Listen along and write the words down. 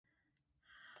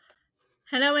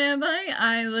Hello, everybody.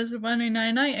 I'm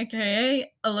Elizabeth199,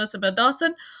 aka Elizabeth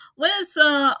Dawson. With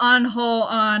on hold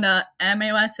on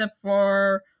anime lesson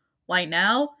for right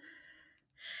now.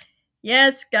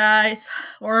 Yes, guys,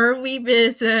 we're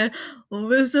revisit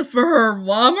Lucifer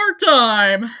one more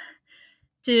time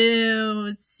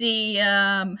to see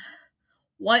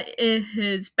what is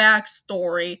his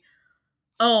backstory.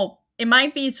 Oh, it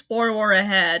might be spoiler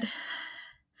ahead.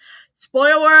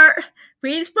 Spoiler!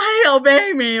 Please play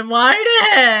obey me right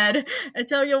ahead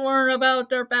until you learn about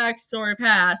their backstory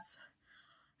past.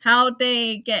 How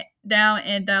they get down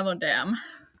in Devil Dam.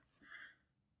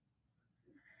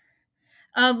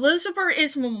 Lucifer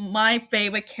is my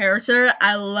favorite character.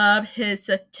 I love his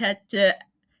detective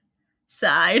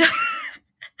side.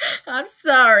 I'm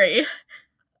sorry.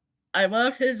 I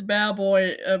love his bad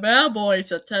boy's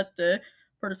detective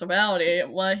personality.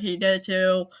 What he did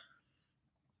to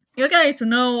you guys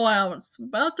know what I was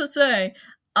about to say.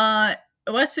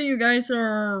 Let's say you guys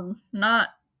are not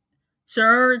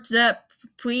sure that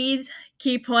please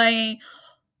keep playing.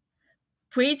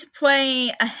 Please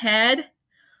play ahead.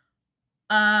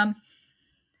 Um,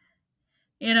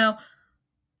 you know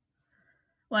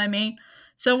what I mean?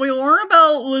 So we learn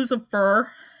about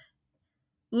Lucifer.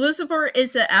 Lucifer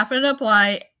is the Alpha of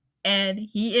Light, and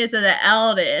he is the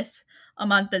eldest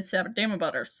among the seven demon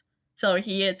brothers. So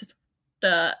he is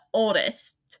the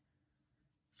oldest.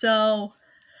 So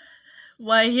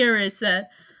what here is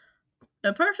that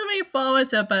the person we follow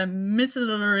is up a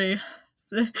miserly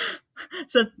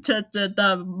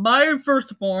the my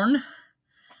firstborn,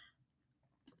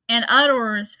 and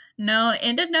others known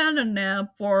in the internet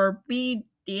for being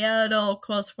the adult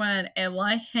close friend and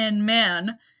right hand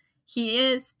man. He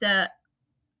is the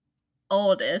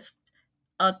oldest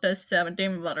of the seven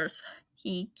demon brothers.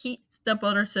 He keeps the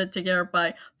brothers together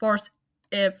by force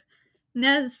if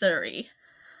necessary.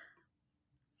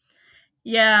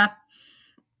 Yeah,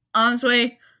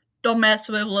 honestly, don't mess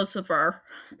with Lucifer.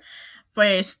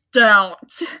 Please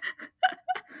don't.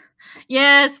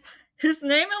 Yes, his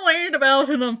name is laid about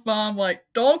him from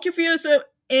don't confuse it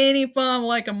any from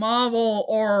like a Marvel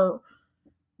or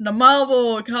the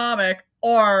Marvel comic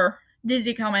or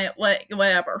Disney comic,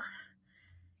 whatever.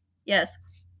 Yes.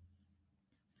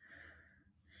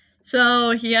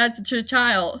 So he had two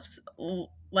childs,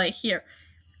 like here.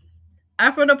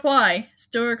 After the play,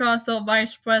 Stuart Console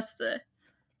Vice President.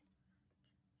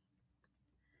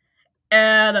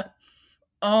 And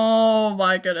oh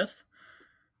my goodness.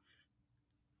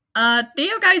 Do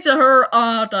you guys heard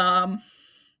of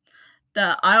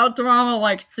the idol drama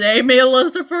like Save Me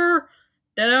Lucifer?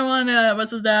 Did anyone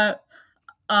was that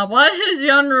what his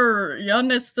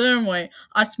youngest family,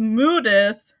 as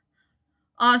smoothest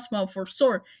Osmo for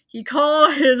short, he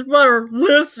called his brother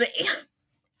Lucy.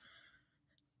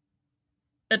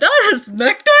 Is that his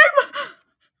nickname?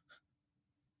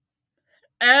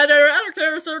 And their other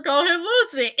character called him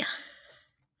Lucy.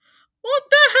 What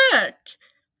the heck?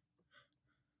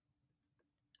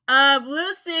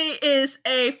 Lucy is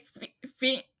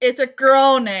is a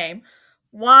girl name.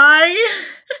 Why?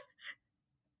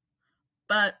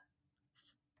 But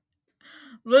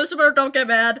Lucifer, don't get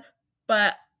mad.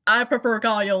 But I prefer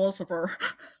calling you Lucifer.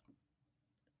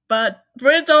 But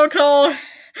please don't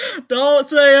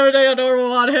say everything I don't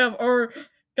want him or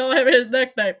call him his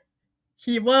nickname.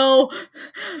 He will,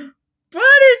 but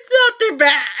it's not too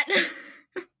bad.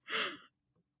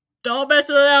 Don't mess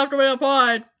it after we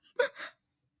applied.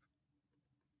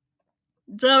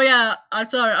 So yeah, I'm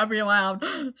sorry, I'm being loud.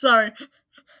 Sorry.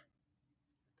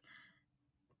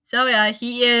 So yeah,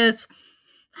 he is.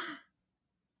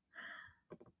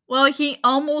 Well, he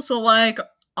almost like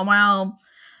around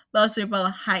basketball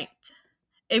height.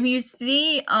 If you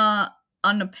see on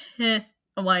the piss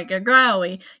like a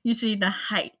gallery, you see the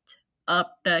height of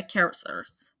the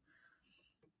characters.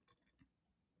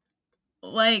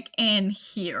 Like in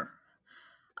here.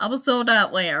 I will show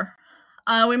that later.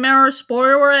 Remember,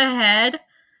 spoiler ahead.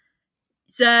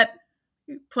 So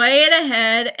play it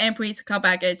ahead and please come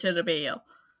back into the video.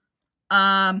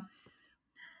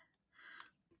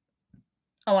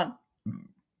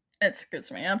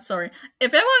 Excuse me, I'm sorry.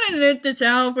 If anyone is new to the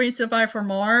channel, please subscribe for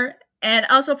more. And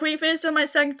also please visit my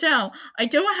second channel. I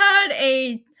do have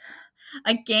a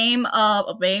game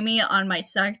of Baby on my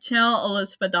second channel,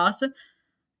 Elizabeth Dawson.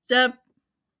 So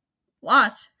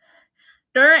watch.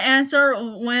 Their answer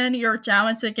when your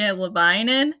challenge to get Levine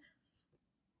in.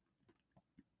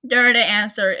 They're the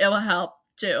answer, it will help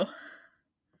too.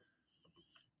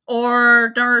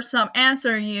 Or there's some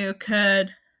answer you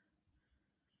could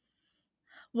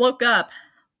look up.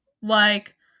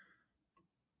 Like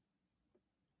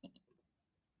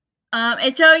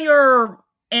until you're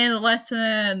in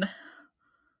lesson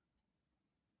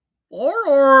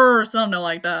or something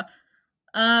like that.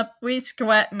 Please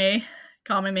correct me,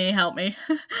 comment me, help me.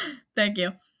 Thank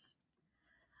you.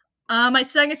 My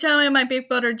second channel and my Big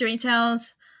Brother Dream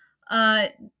channels, and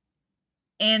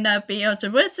video to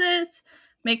visit.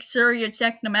 Make sure you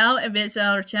check them out and visit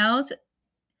other channels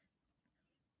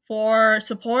for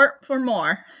support for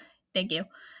more. Thank you.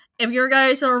 If you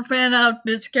guys are a fan of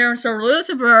this character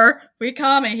Lucifer, we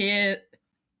comment here.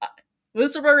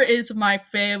 Lucifer is my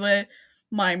favorite,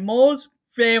 my most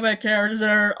favorite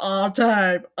character all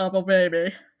time of a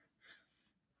baby.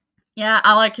 Yeah,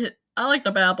 I like it. I like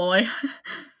the bad boy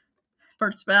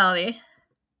personality.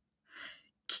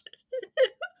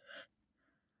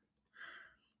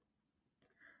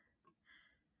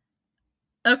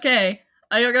 Okay,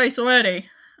 are you guys ready?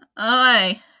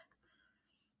 Alright.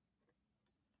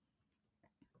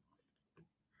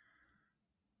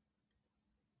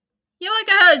 He like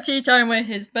had a tea time with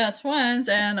his best friends,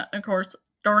 and of course,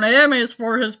 their name is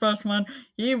for his best friend.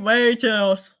 He way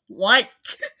too like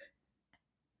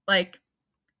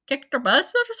kicked their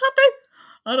butts or something.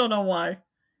 I don't know why.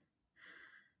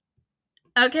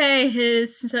 Okay,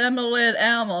 his similar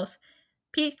animals: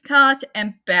 peacock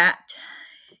and bat.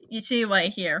 You see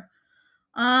right here.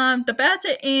 The bat's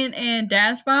in a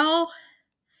dance battle,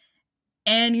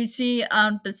 and you see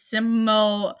the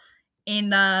symbol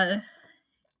in the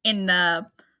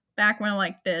background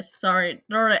like this. Sorry,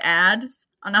 there are the ads.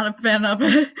 I'm not a fan of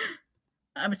it.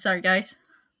 I'm sorry, guys.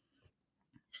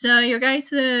 So you guys,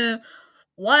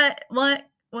 what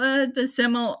are the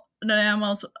symbol the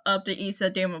animals of the East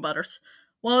of Demon Brothers?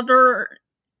 Well,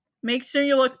 make sure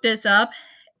you look this up.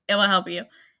 It will help you.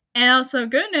 And also,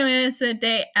 good news is that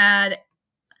they add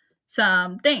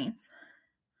some things.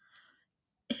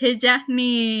 His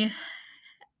Japanese,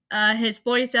 his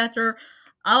voice actor.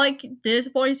 I like this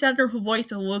voice actor who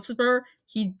voiced Lucifer.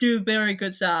 He do a very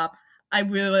good job. I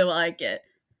really like it,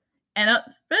 and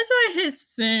especially his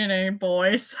singing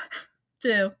voice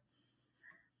too.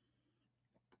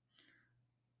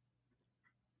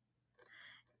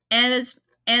 And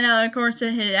of course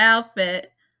his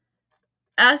outfit.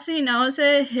 As he knows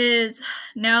it, his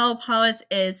nail polish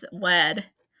is red.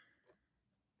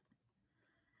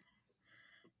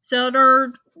 So there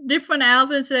are different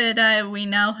outfits that we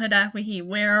know that he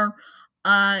wear,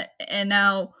 and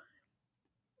now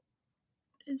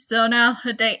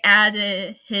they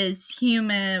added his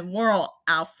human world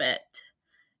outfit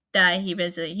that he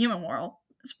visited human world.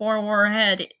 Spoiler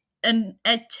ahead, and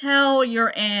until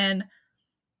you're in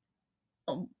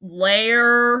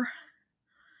layer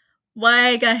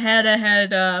like ahead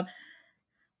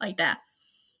like that.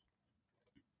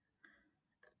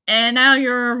 And now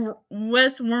you're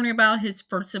less worried about his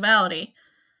personality.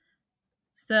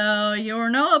 So you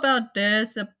know about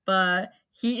this, but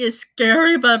he is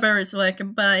scary but very slick,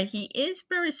 but he is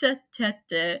very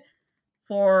protected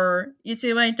for, you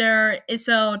see right there, it's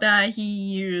so that he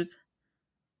used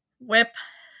whip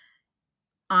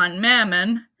on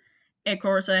Mammon. Of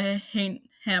course, I hate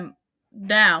him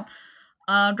down.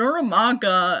 During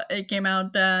manga, it came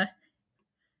out that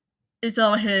it's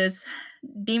all his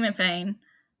demon fang,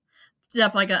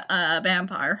 just like a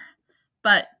vampire.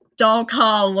 But don't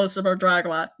call Lucifer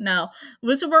Dracula. No,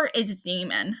 Lucifer is a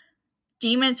demon.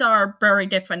 Demons are very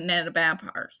different than the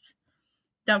vampires.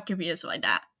 Don't confuse like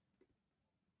that.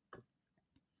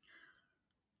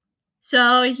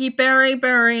 So he very,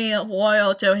 very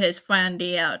loyal to his friend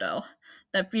Diablo,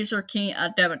 the future king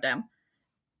of Devadem.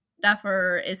 That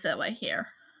is it right here.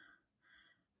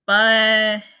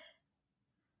 But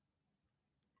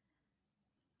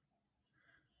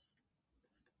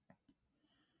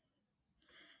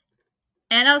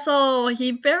and also he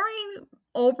very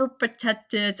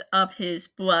overprotected of his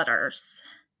brothers.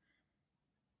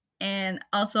 And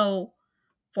also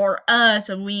for us,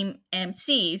 we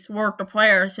MCs, we're the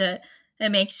players that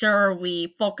make sure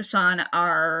we focus on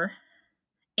our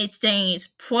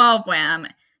exchange program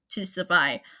to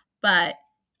survive. But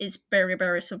it's very,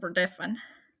 very super different.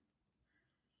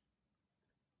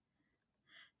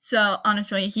 So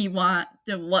honestly, he want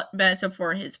the best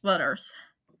for his brothers.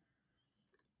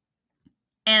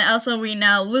 And also we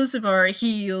know Lucifer,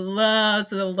 he loves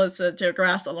to listen to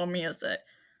classical music.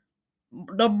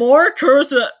 The more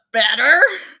cursive, better.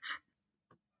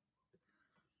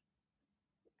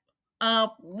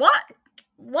 What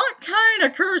kind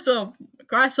of cursive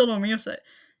classical music?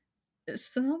 Is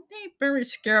something very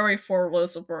scary for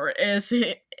Lucifer. Is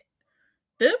he?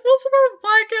 Did Lucifer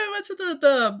like it? Was it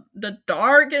the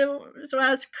dark as well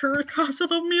as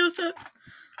classical music?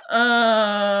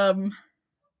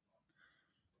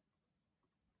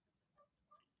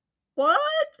 What?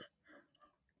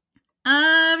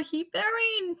 He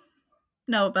very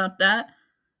know about that.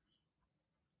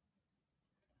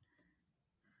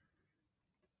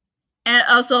 And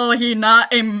also, he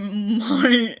not a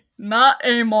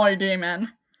Moi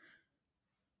demon.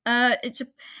 It's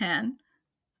Japan.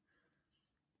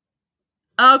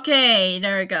 Okay,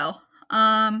 there we go.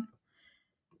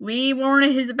 We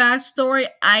warned his backstory.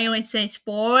 I always say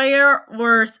spoiler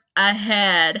words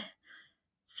ahead.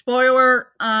 Spoiler,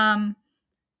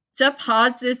 just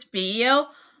pause this video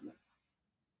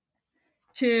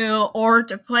to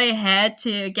play ahead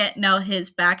to get know his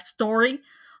backstory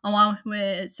along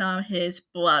with some of his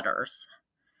brothers.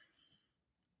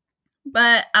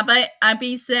 But I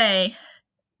be say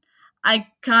I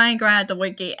kinda grabbed the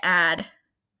wiki ad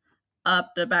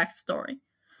up the backstory.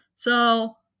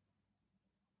 So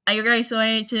are you guys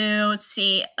ready to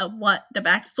see what the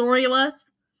backstory was?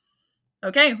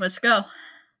 Okay, let's go.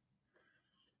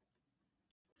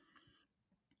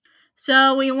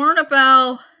 So we learn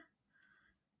about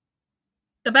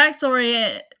the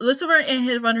backstory. Lucifer and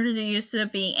his brothers used to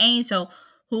be angels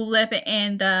who lived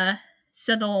in the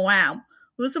Central Realm.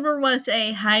 Lucifer was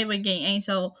a high-ranking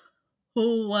angel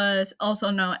who was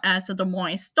also known as the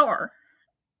Morning Star,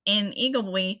 and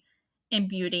equally in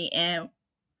beauty and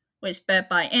respect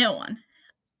by anyone.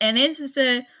 And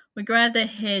instead regretted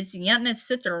his youngest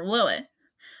sister Lilith,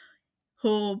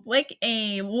 who break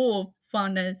a rule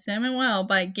from the same well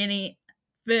by getting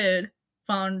food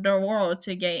from the world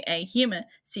to get a human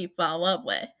she fell in love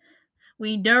with.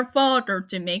 We dare father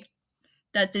to make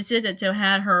that decision to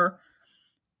have her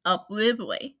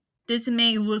obliterate. This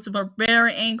made Lucifer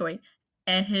very angry,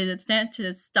 and his attempt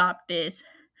to stop this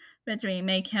victory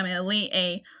made him lead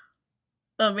a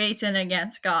reason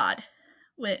against God,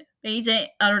 with raising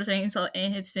other things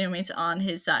in his enemies on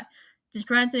his side. The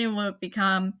tragedy would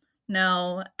become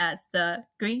known as the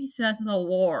Great Sentinel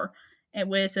War, in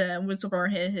which Lucifer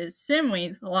and his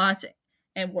siblings lost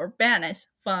and were banished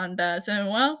from the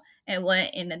Sentinel and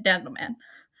went in the Deadman.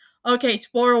 Okay,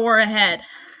 spoiler word ahead.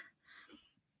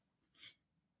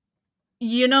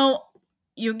 You know,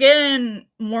 you're getting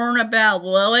learn about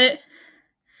Lilith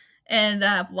and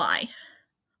why.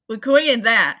 We created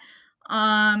that.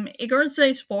 It gonna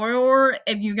say spoiler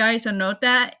if you guys don't know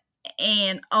that,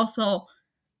 and also,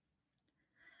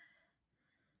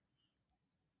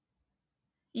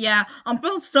 yeah, I'm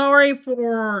so sorry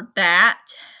for that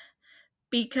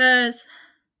because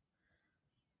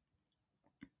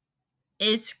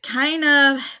it's kind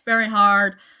of very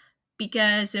hard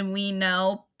because we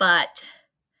know, but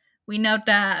we know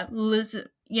that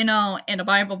in the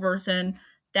Bible version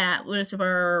that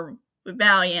Lucifer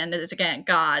rebellion is against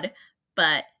God,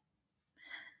 but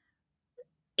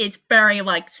it's very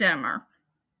like similar.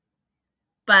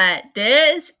 But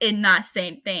this is not the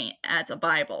same thing as a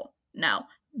Bible. No.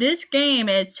 This game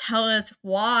is telling us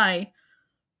why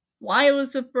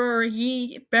Lucifer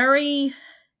he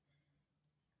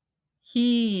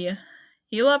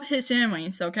loved his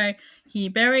siblings, okay? He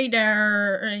very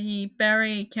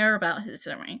care about his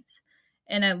siblings.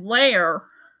 And then later,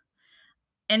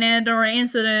 and then during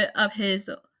incident of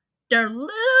their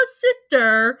little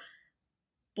sister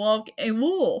broke a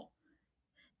rule.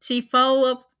 She fell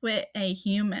up with a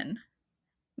human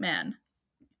man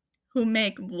who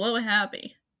make Lil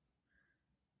happy.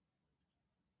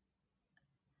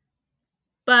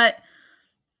 But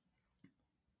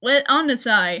on the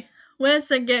side, let's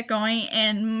get going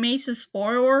and make the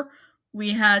spoiler.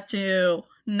 We had to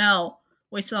know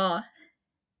we saw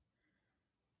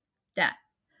that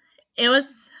it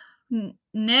was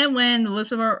then when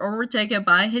Lucifer overtaken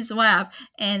by his wrath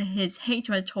and his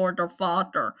hatred toward their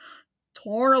father,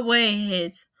 tore away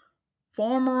his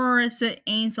former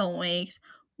angel wings,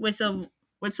 which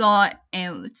saw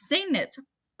and Satan's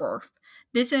birth.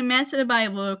 This is mentioned by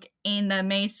Luke in the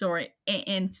main story,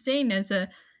 and Satan's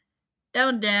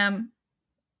devilgram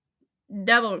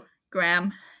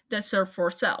that serve for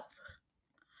self.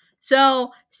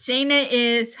 So Satan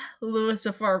is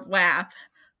Lucifer's wrath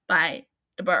by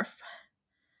the birth.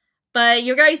 But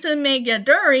you guys can make it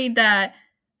dirty that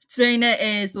Satan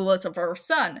is Lucifer's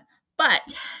son.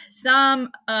 But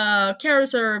some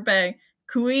characters are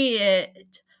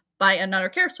created by another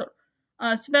character.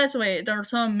 Especially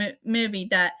there's some movie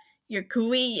that you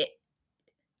create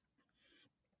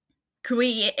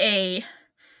a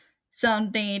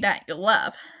something that you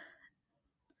love.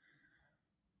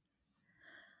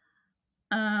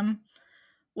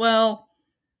 Well,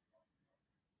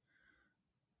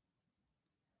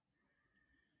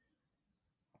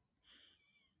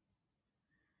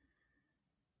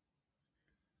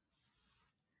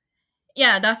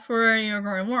 yeah, that's where you're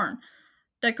going to learn.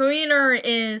 The creator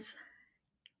is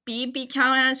be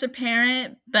counted as a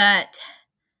parent, but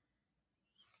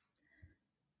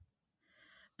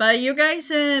But you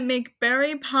guys make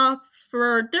very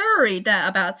popular theory that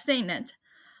about Satan.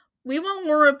 We won't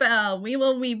worry about. We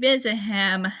will revisit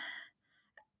him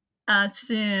as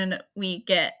soon we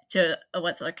get to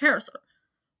what's the character.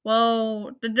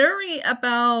 Well, the theory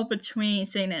about between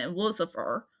Satan and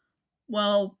Lucifer.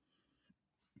 Well,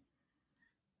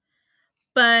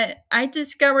 but I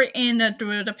discovered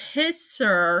through the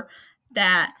picture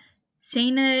that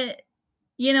Satan,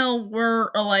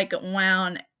 were like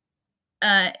wound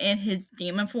in his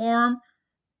demon form.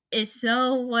 It's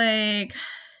so like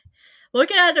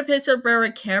looking at the picture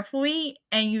very carefully,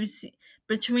 and you see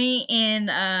between in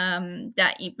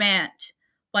that event,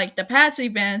 like the past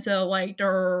event, so like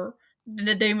the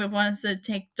demon wants to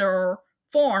take their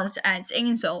forms as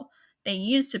angel they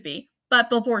used to be, but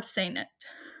before saying it.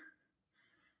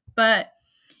 But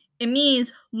it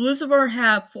means Lucifer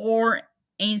had 4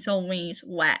 angel wings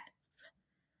left,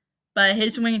 but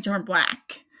his wings turned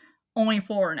black. Only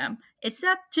 4 of them,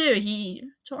 except 2. He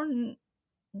turned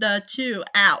the 2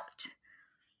 out.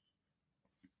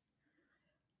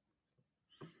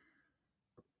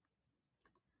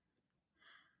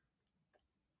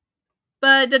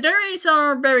 But the theories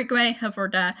are very great for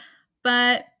that.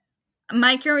 But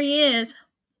my query is,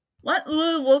 what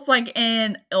will it look like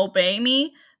in Obey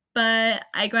Me? But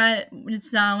I got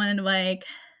someone like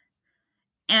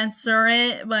answer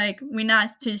it, like we're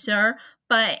not too sure.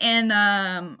 But in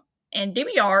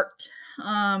DeviantArt,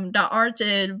 the art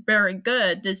is very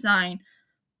good design.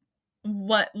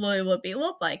 What will it would be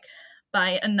look like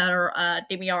by another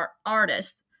DeviantArt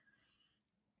artist?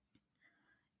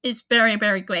 It's very,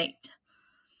 very great.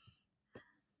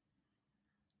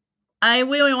 I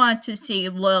really want to see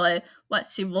Lilith, what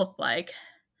she looked like.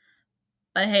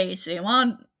 But hey, she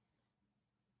want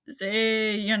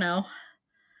see,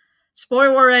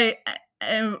 spoiler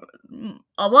a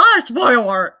lot of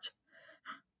spoiler.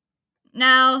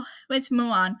 Now let's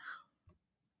move on.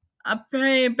 I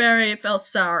very, very felt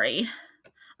sorry.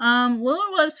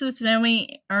 Lilith was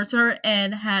sustainably injured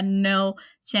and had no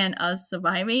chance of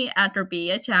surviving after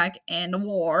being attacked in the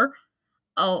war,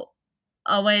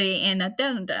 awaiting an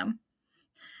addendum.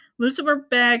 Lucifer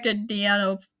begged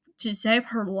Diana to save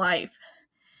her life.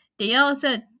 Diana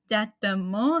said that the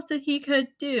most he could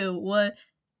do would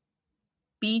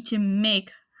be to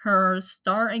make her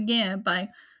start again by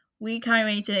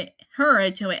recreating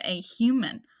her to a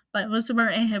human. But Lucifer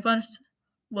and his brothers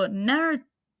would never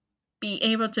be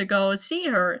able to go see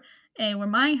her and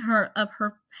remind her of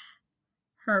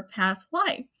her past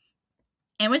life.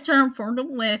 In return for the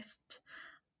list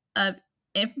of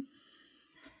if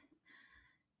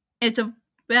it's a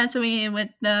basically with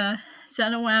the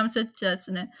Son of Lamb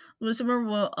suggestion, Lucifer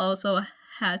will also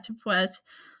have to press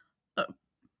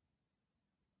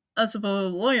a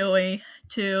support loyally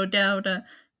to Delta,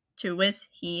 to which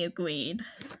he agreed.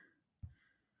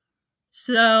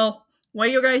 So, were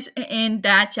you guys in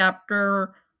that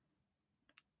chapter?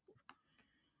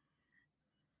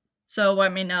 So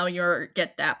let me know you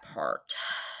get that part.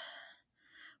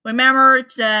 Remember,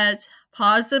 it says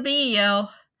pause the video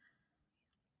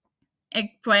and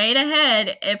play it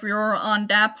ahead if you're on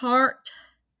that part.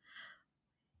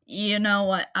 You know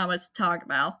what I was talking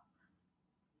about.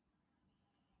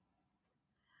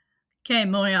 Okay,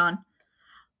 moving on.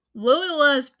 Louis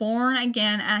was born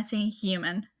again as a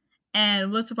human,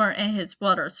 and Lucifer and his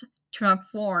brothers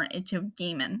transformed into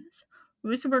demons.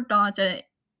 Lucifer thought that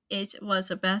it was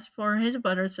the best for his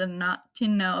brothers not to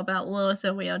know about Louis'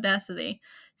 real destiny,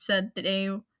 so they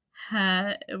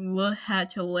would have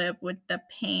to live with the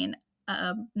pain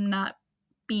of not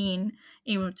being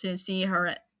able to see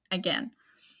her again.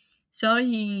 So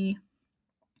he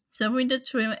suffered the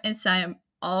truth inside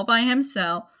all by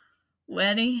himself,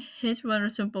 letting his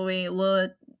brothers believe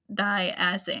Lilith died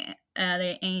as an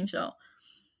angel.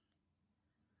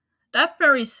 That's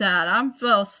very sad. I'm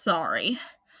feel sorry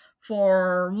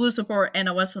for Lucifer and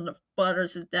the rest of the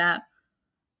brothers that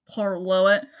poor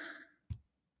Lilith.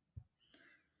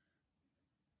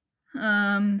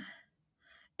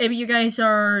 If you guys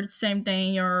are the same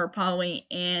thing, you're probably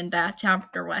in that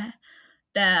chapter where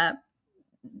that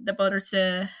the brothers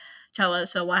tell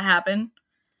us what happened.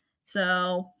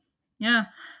 So, yeah.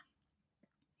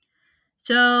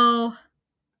 So,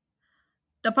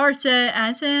 the part said,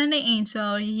 as an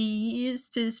angel, he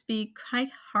used to speak quite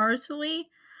harshly,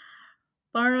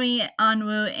 borrowing on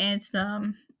will and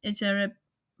some, etc.,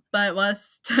 but was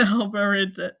still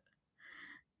very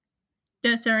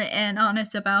desperate and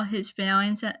honest about his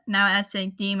feelings. Now, as a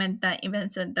demon, that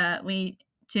events that lead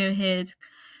to his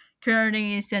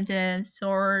currently sentence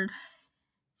sort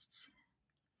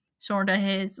of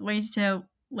his ways to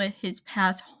with his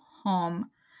past home.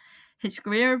 his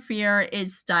greater fear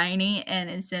is tiny and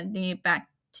is sending it back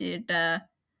to the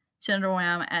central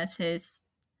realm as his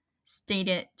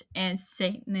stated and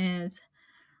Satan's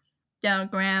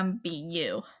diagram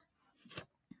BU.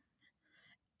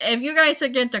 If you guys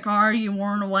get the card, you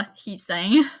won't know what he's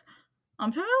saying.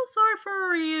 I'm so sorry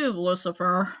for you,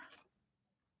 Lucifer.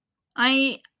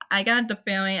 I got the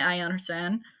feeling I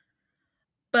understand.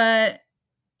 But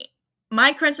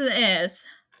my question is,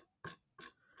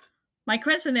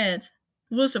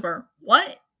 Lucifer,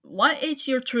 what is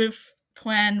your truth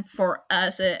plan for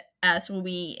us as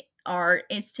we are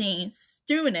 18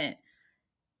 student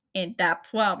in that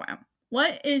program?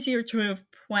 What is your truth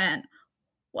plan?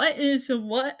 What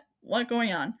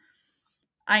going on?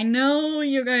 I know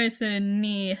you guys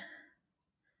need,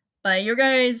 but you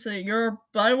guys, your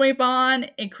Broadway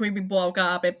bond and creepy broke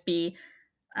up and be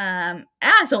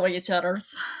asshole each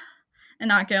other's and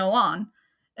not get along.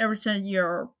 Ever since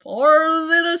your poor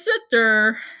little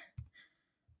sister.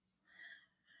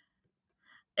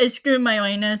 Excuse my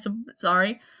lateness, I'm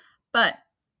sorry. But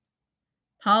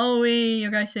probably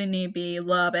you guys need to be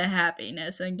love and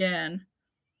happiness again.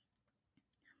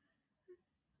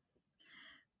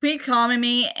 Please comment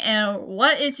me and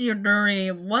what is your theory?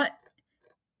 What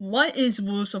is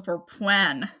Lucifer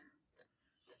plan?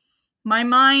 My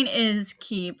mind is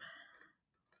keep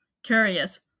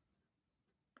curious.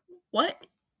 What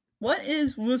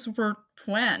is Lucifer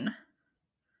plan?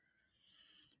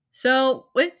 So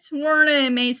let's learn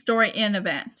the main story in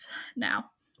events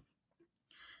now.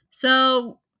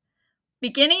 So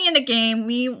beginning in the game,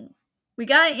 we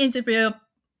got an interview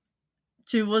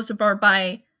to Lucifer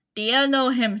by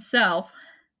Diano himself.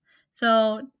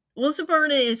 So Lucifer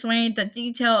is laying the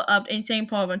detail of the insane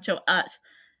problem to us.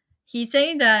 He's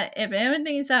saying that if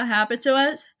anything that happened to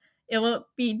us, it will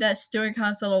be the student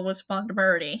council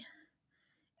responsibility.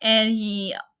 And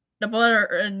the brother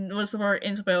and Lucifer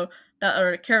interview the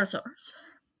other characters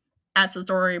as the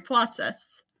story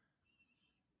process.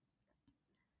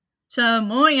 So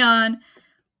moving on,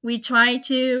 we try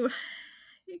to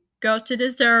go to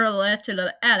the stairwell to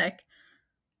the attic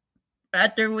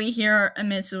after we hear a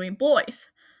mystery voice.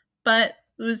 But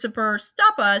Lucifer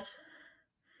stop us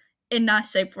and not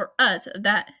safe for us.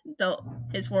 That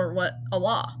his word was a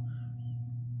law.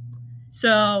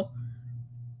 So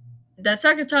the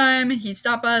second time he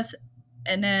stopped us,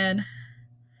 and then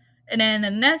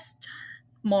the next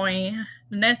morning,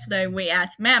 the next day we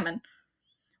asked Mammon,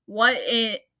 what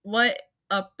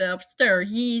up the upstairs?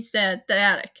 He said the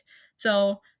attic.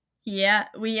 So we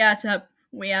asked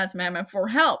Mammon for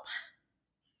help.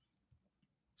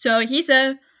 So he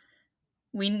said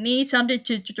we need something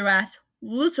to address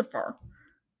Lucifer.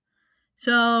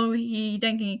 So he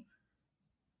thinking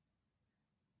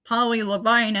probably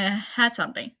Lavina had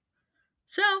something.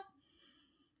 So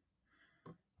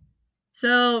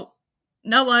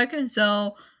no luck.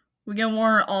 So we can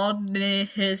warn all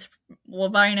his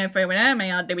Lavina favorite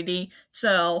anime on DVD.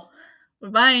 So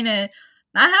Lavina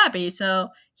not happy. So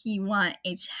he want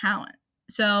a challenge.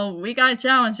 So we got a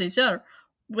challenge each other.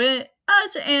 With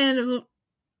us and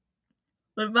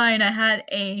Lavina had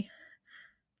a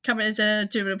competition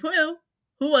to the pool,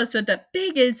 who was the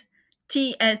biggest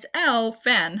TSL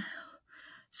fan.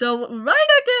 So Lavina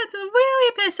gets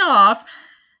really pissed off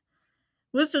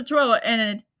with the troll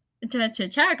and intended to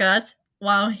attack us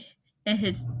while in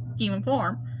his demon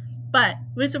form. But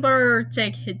Lucifer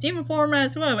takes his demon form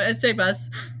as well and save us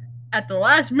at the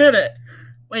last minute,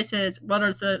 which is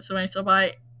brother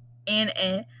survive in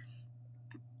a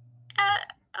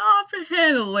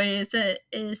offhandedly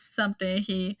is something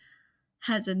he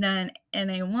hasn't done in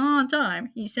a long time.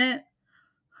 He sent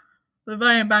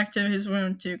Leviathan back to his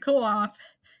room to cool off.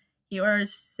 He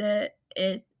orders said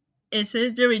it's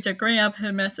his duty to bring up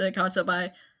his message concept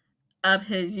of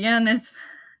his youngest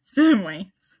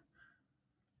siblings.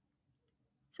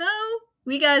 So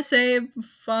we gotta save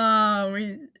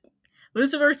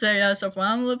Lucifer saved us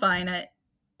from Leviathan.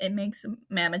 It makes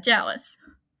Mama jealous.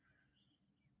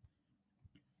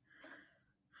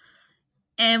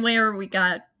 And where we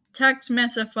got text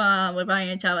message from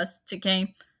Leviathan tell us to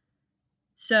came.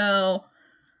 So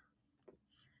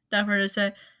Duffer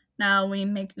said now we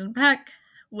make the pact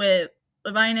with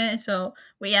Leviathan. So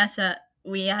we asked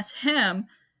him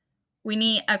we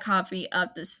need a copy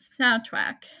of the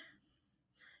soundtrack.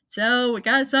 So we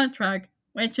got a soundtrack,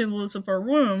 went to Lucifer's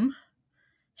room,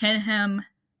 handed him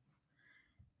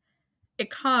a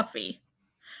coffee.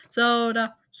 So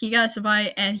he got to buy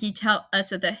it and he tell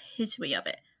us the history of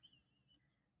it.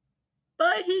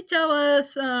 But he tell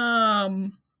us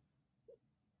the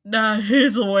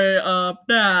history of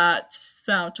that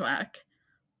soundtrack.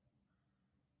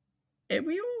 If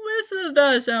you listen to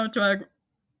the soundtrack,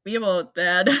 people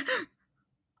dead.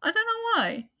 I don't know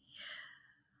why.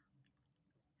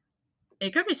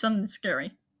 It could be something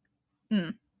scary.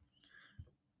 And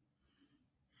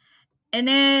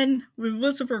then when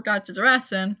Lucifer got to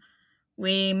Dawson,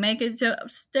 we make it to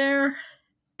upstairs,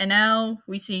 and now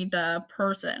we see the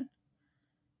person.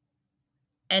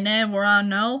 And then we're on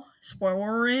no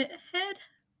spoiler ahead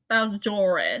about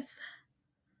Doris.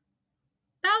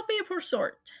 That'll be for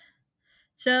short.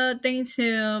 So thanks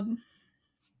to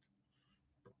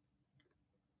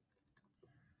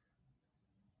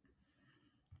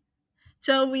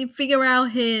so we figure out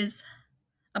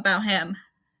about him.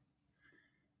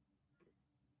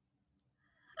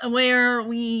 Where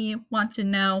we want to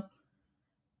know.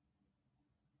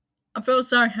 I feel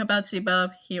sorry about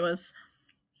Zebub. He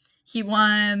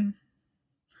wanted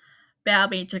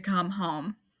Babby to come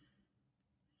home.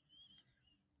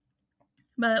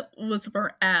 But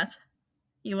Lucifer asked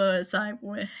he would side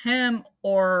with him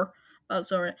or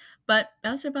Bowser. But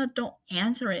Bowser don't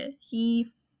answer it.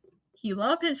 He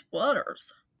loved his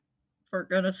brothers, for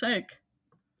goodness sake.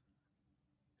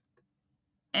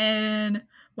 And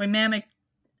when Mamek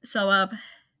saw up,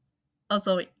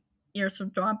 also ears from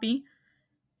Droppy,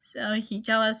 so he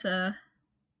tells us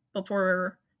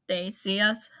before they see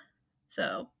us.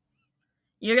 So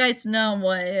you guys know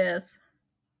what it is.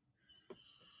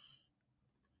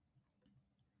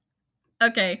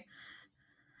 Okay.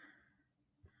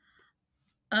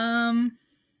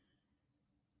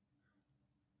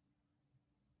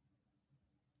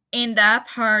 In that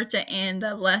part, in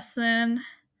the lesson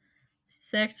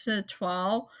 6 to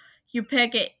 12, you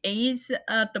pick an ace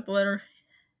of the blitter.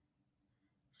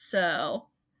 So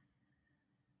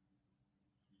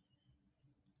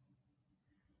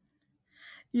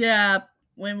yeah,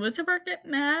 when Lucifer get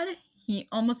mad, he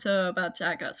almost about to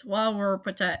attack us while we're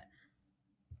protect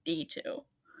D2.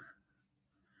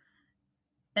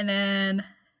 And then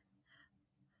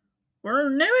we're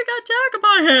never got attacked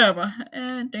by him.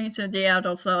 And thanks to D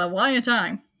also a long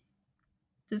time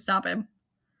to stop him.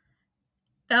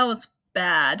 That was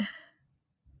bad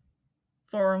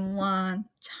for a long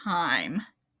time.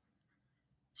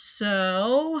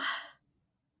 So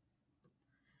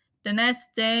the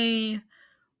next day,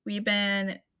 we've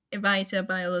been invited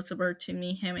by Lucifer to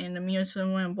meet him in the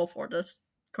museum room before the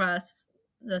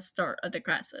start of the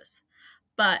classes.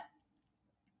 But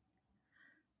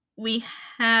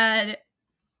I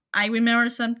remember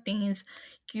some things.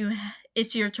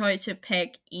 It's your choice to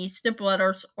pick each the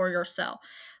brothers or yourself.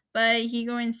 But he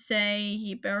going to say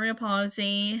he very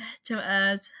apology to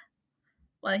us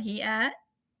what he at.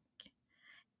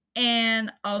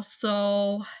 And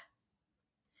also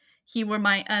he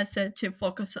remind us to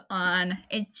focus on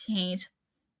a change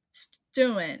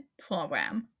student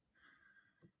program.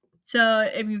 So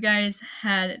if you guys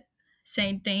had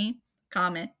same thing,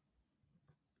 comment.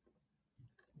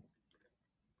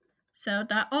 So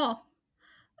that's all.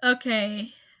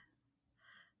 Okay.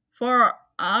 For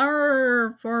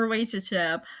our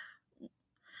relationship,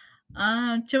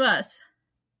 to us.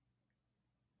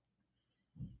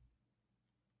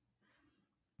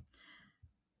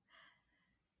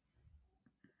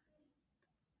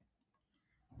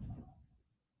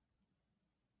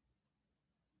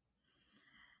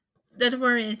 That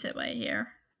word is it right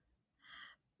here.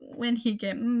 When he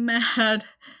get mad,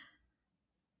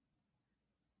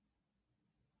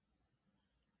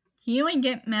 he only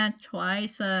get mad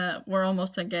twice. We're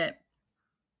almost to get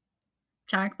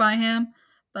attacked by him,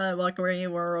 but luckily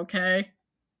we're okay.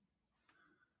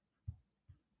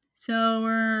 So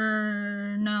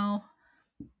we're now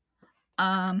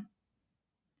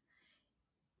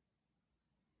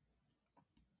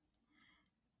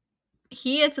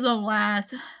he is the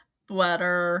last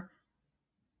brother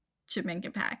to make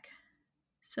it back.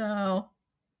 So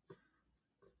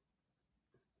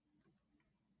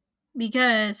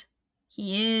because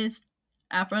he is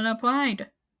after the pride.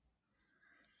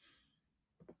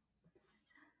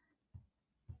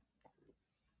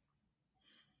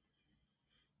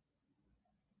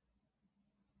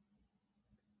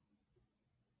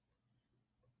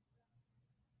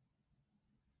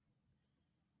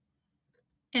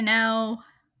 And now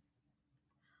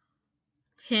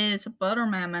his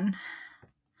butterman.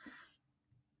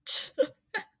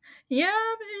 Yeah,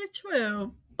 it's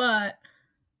true, but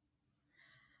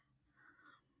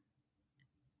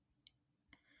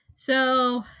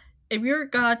so if you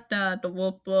got the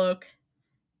wolf book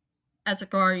as a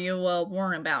card, you will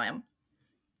warn about him.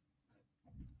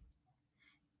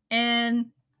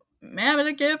 And I'm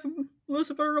gonna give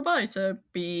Lucifer advice to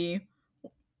be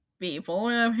full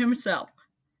of himself.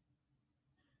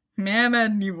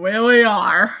 Man, you really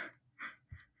are.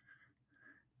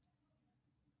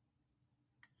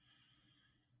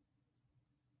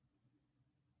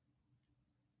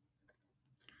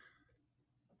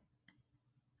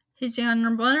 his younger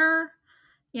brother.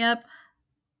 Yep,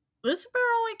 Lucifer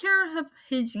only cares of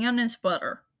his youngest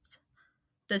brother,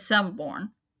 the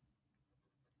Sevenborn.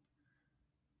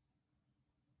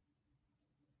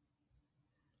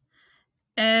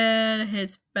 And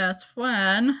his best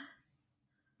friend.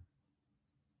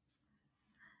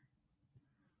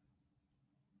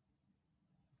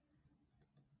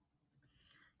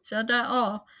 So that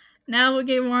all. Now we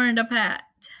get more into Pat.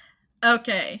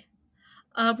 Okay.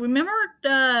 Remember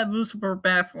the Lucifer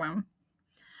bathroom,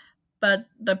 but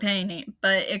the painting,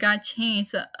 but it got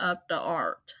changed of the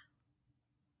art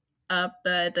of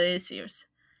the issues.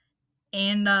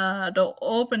 In the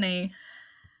opening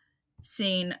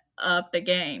scene of the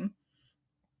game,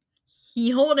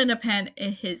 he holding a pen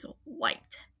in his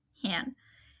right hand,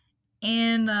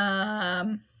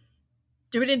 and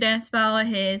doing the dance battle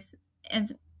his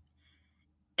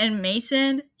and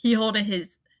Mason, he holding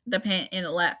the pen in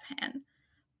the left hand,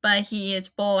 but he is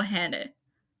bald handed.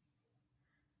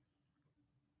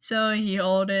 So he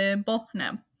holding both of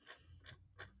them.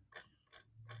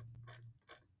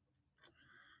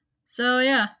 So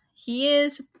yeah, he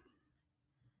is.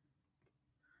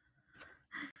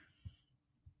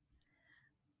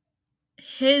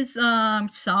 His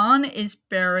song is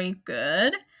very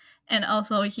good, and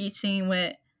also he's singing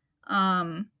with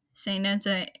Saint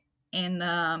Nancy and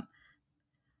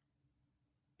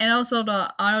also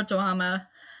the audio drama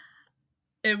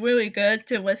is really good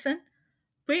to listen.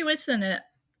 Re-listen it,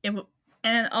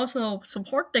 and also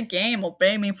support the game.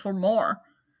 Obey me for more.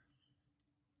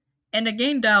 And the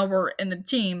game developer and the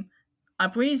team,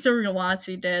 I'm pretty sure you'll want to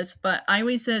see this, but I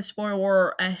always said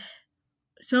spoiler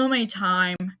so many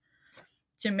times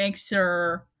to make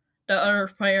sure the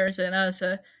other players and us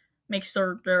make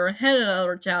sure they're ahead of the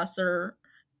other chapter,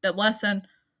 the lesson.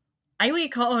 I really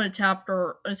call it a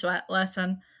chapter as a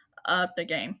lesson of the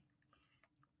game.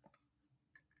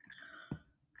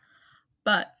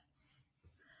 But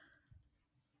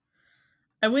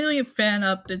I'm really a fan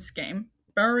of this game.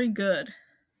 Very good.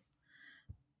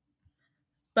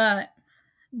 But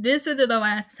this is the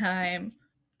last time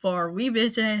for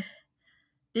revisit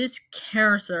this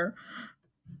character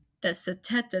that's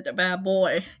detected a bad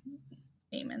boy,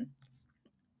 Demon.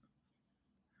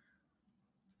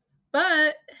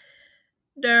 But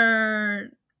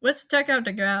let's check out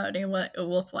the gravity, what it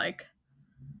looked like.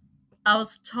 I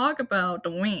was talk about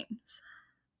the wings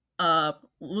of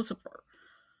Lucifer.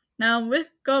 Now we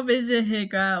go visit his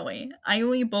gravity. I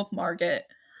only bookmark it.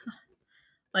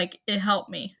 Like it helped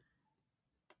me.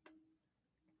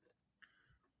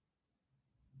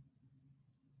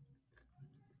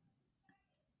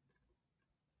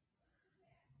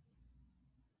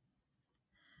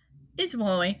 It's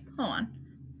Wooly. Hold on.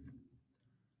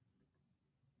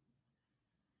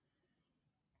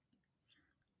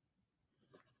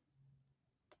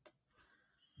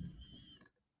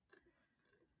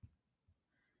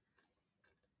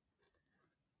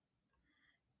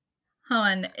 Hold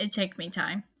on, it take me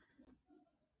time.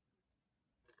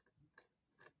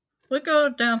 We go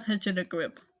down into the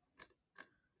group.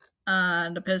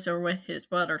 The picture with his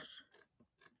brothers.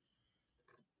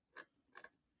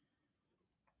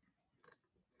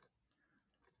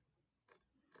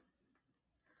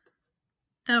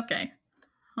 Okay,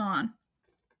 hold on.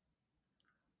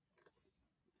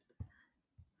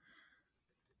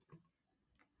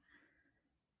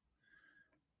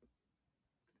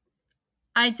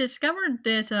 I discovered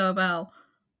this about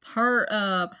part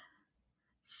of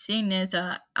Cygnus'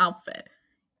 outfit.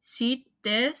 See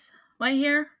this right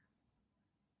here?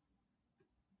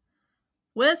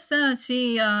 Let's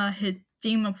see his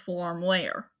demon form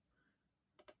later.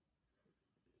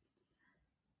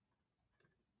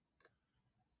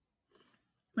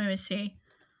 Let me see.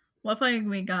 Looks like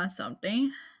we got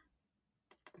something.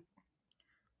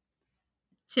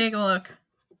 Take a look.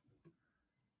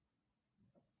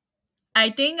 I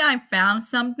think I found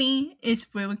something. It's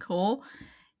really cool.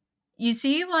 You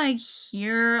see, like,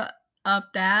 here of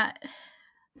that.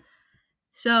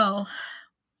 So,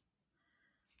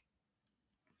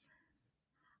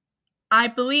 I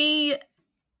believe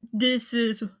this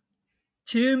is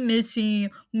two missing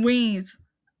wings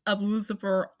of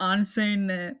Lucifer on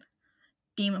Satan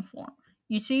demon form.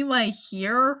 You see, right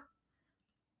here,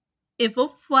 it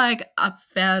looks like a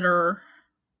feather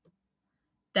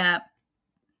that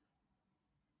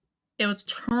it was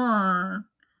turned.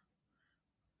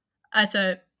 I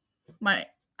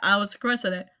was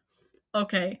aggressive it.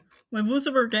 Okay, when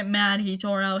Lucifer get mad, he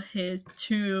tore out his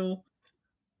two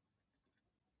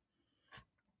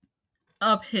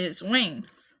of his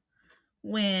wings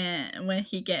when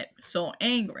he get so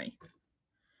angry.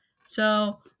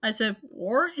 So I said,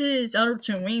 where his other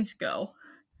two wings go?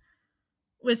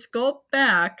 let's go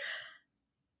back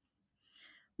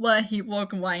what he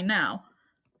working right now.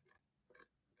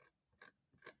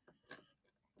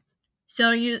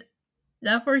 So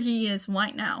that's where he is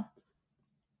right now.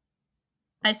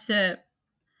 I said,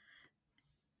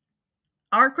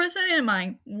 our question in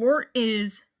mind, where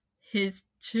is his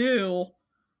two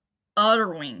other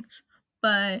wings?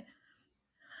 But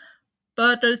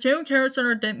the two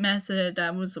characters did mention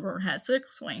that Lucifer had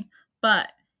 6 wings,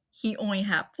 but he only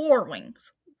had 4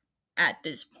 wings at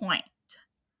this point.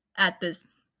 Ever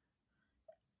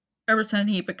since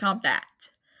he become that.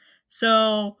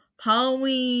 So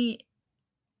probably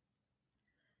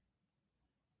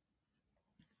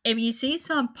if you see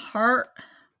some part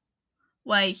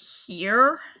right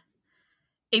here,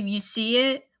 if you see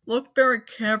it, look very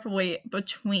carefully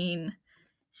between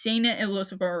Satan and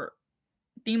Lucifer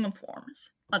demon forms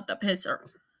of the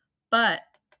picture. But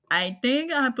I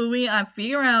believe I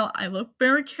figure out, I look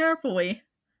very carefully.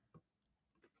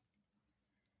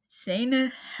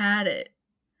 Satan had it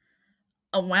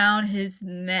around his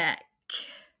neck.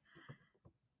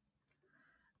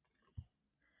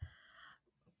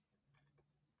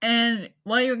 And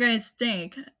what do you guys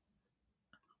think?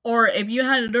 Or if you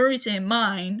had a lyrics in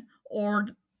mind, or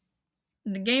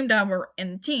the game that were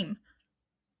in the team,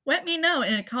 let me know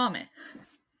in a comment.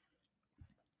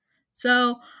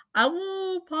 So I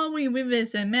will probably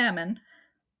revisit Mammon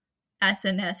as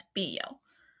an SBO.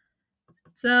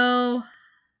 So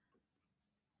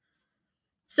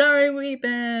sorry, we've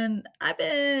been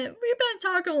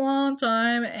talking a long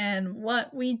time, and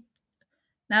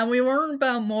now we learned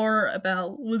about more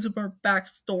about Lucifer's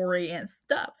backstory and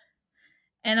stuff.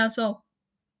 And also,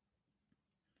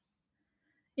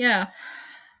 yeah.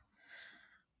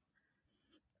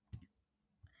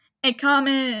 A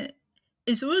comment,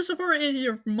 is Lucifer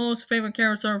your most favorite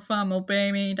character from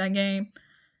Obey Me, that game?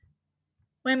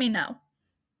 Let me know.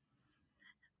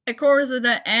 Of course,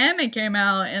 the anime came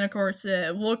out, and of course,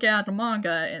 look at the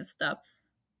manga and stuff.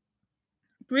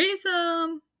 Please,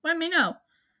 let me know.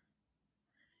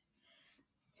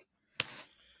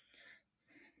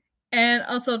 And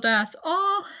also, that's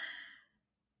all.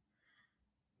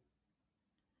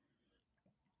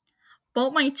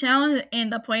 Both my channel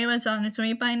and the playlist on the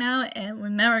screen by now, and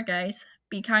remember, guys,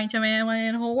 be kind to anyone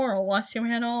in the whole world. Wash your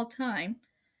hand all the time.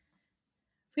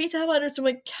 Please help others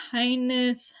with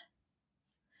kindness.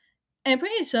 And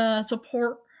please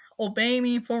support Obey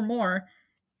Me for more.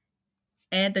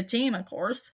 And the team, of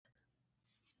course.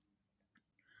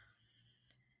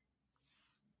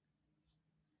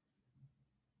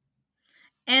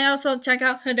 And also check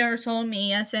out their social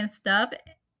medias and stuff.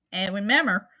 And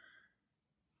remember,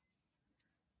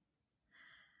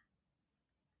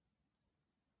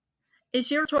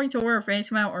 it's your choice to wear a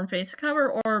face mount or face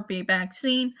cover or be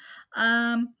vaccine.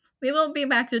 We will be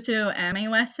back to do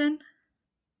anime lesson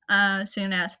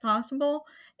soon as possible.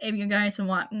 If you guys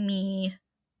want me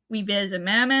revisit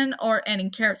Mammon or any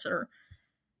character,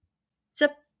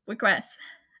 sub requests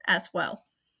as well.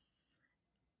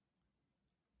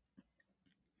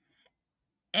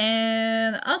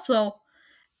 And also,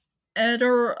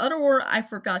 other word I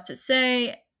forgot to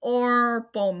say or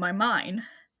blow my mind,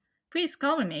 please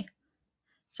comment me.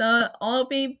 So all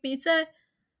be said.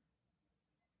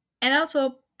 And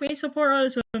also, please support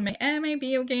us who make anime,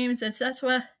 video games,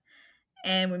 etc.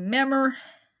 And remember,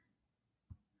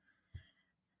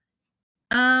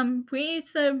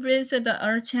 please visit the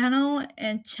other channel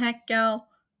and check out,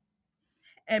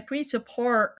 and please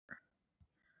support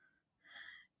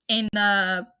in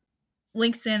the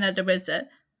links in the visit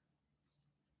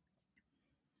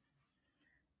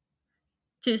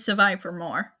to survive for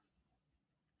more.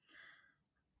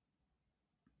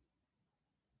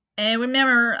 And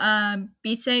remember,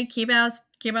 be safe, keep out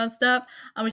stuff.